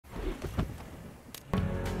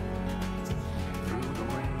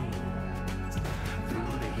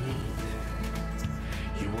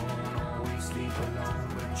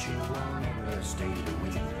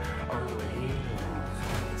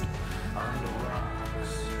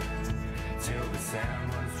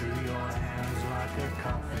sand runs through your hands like a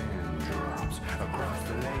coffin drops across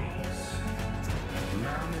the lakes.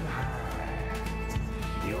 Mountain high,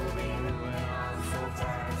 you'll be moving on so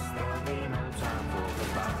fast, there'll be no time for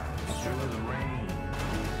goodbyes. Through the rain,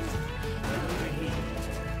 through the heat,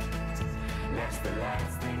 that's the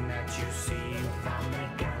last thing that you see from the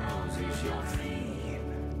gallows is your feet.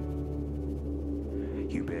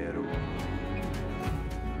 You better run.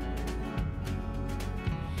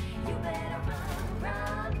 You better run,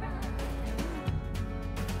 run, run.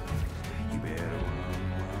 You better run,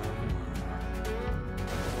 run, run.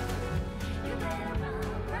 You better run,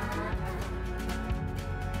 run, run.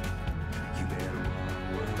 You better run, run,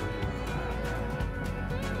 run.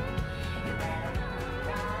 You better run, run,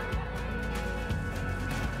 run.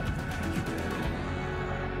 You better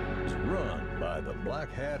run. Run by the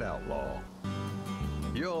Black Hat Outlaw.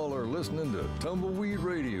 Y'all are listening to Tumbleweed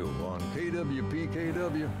Radio on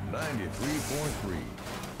KWPKW 93.3.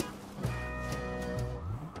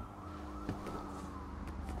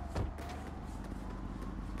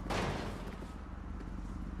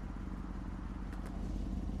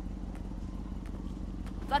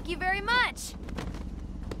 Fuck you very much!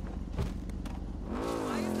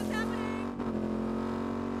 Why is this happening?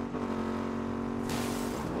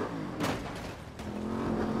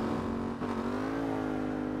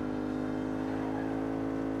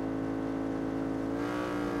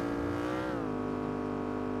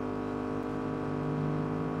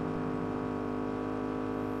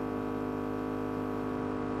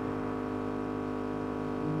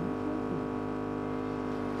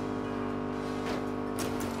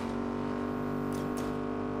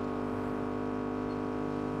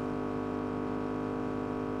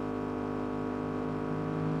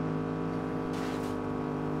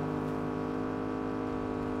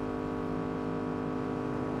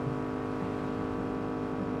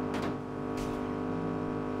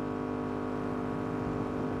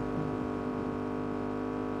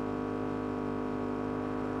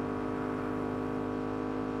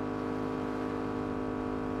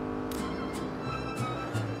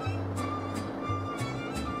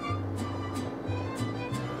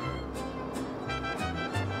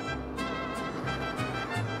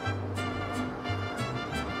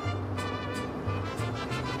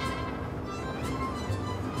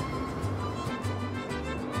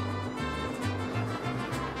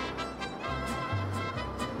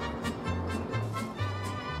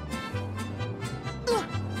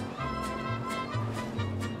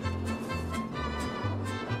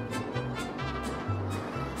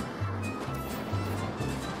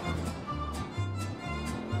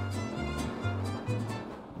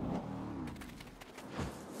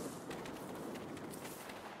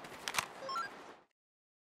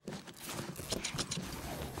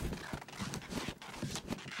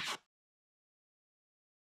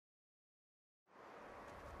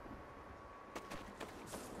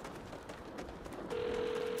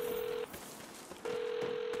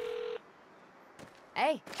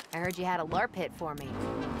 Hey, I heard you had a LARP hit for me.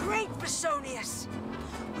 Great, Bessonius!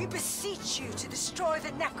 We beseech you to destroy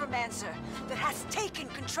the necromancer that has taken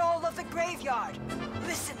control of the graveyard.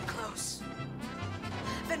 Listen close.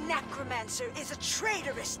 The necromancer is a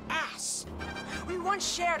traitorous ass. We once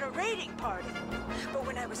shared a raiding party, but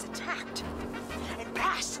when I was attacked and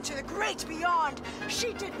passed into the great beyond,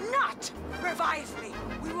 she did not revive me.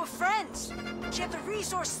 We were friends. She had the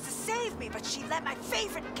resources to save me, but she let my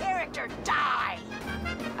favorite character die.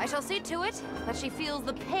 I shall see to it that she feels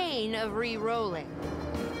the pain of re-rolling.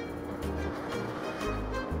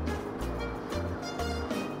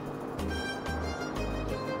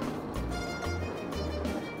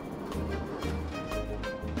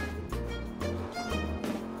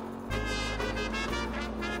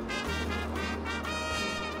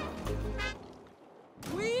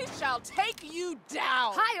 We shall take you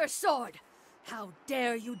down! Higher sword! How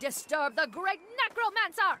dare you disturb the great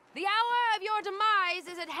necromancer! The hour of your demise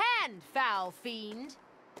is at hand, foul fiend.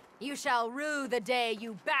 You shall rue the day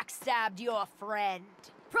you backstabbed your friend.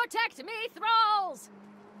 Protect me, thralls!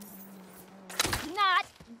 Not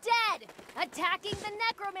dead! Attacking the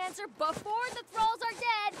necromancer before the thralls are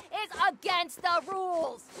dead is against the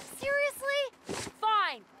rules! Seriously?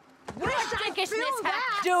 Fine. Your dickishness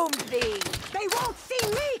hath doomed thee! They won't see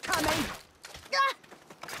me coming! Ah!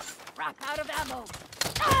 Crap out of ammo!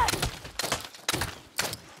 Ah!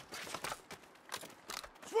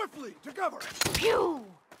 Swiftly, to cover! Pew!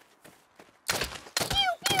 Pew,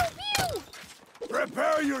 pew, pew!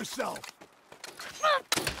 Prepare yourself! Ah!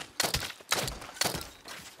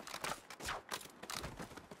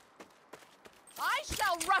 I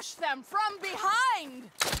shall rush them from behind!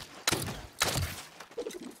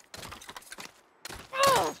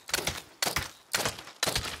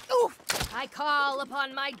 I call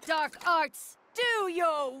upon my dark arts. Do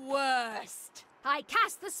your worst. I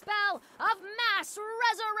cast the spell of mass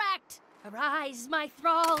resurrect. Arise, my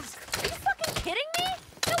thralls. Are you fucking kidding me?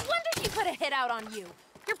 No wonder she put a hit out on you.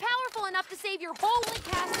 You're powerful enough to save your whole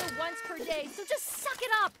castle once per day, so just suck it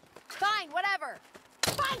up. Fine, whatever.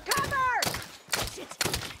 Find cover! Shit,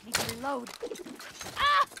 I need to reload.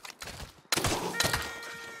 Ah!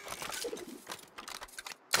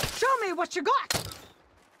 Show me what you got!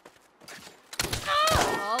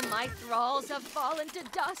 All my thralls have fallen to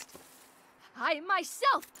dust. I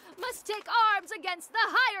myself must take arms against the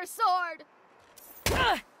higher sword.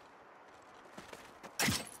 Ugh!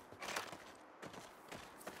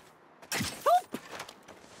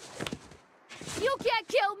 You can't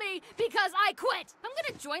kill me because I quit. I'm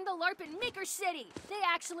gonna join the LARP in Maker City. They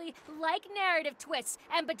actually like narrative twists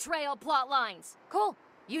and betrayal plot lines. Cool,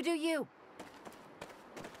 you do you.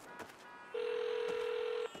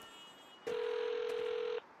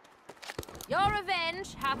 Your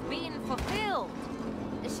revenge hath been fulfilled.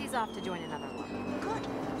 She's off to join another one.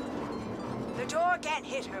 Good. The door can't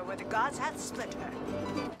hit her where the gods hath split her.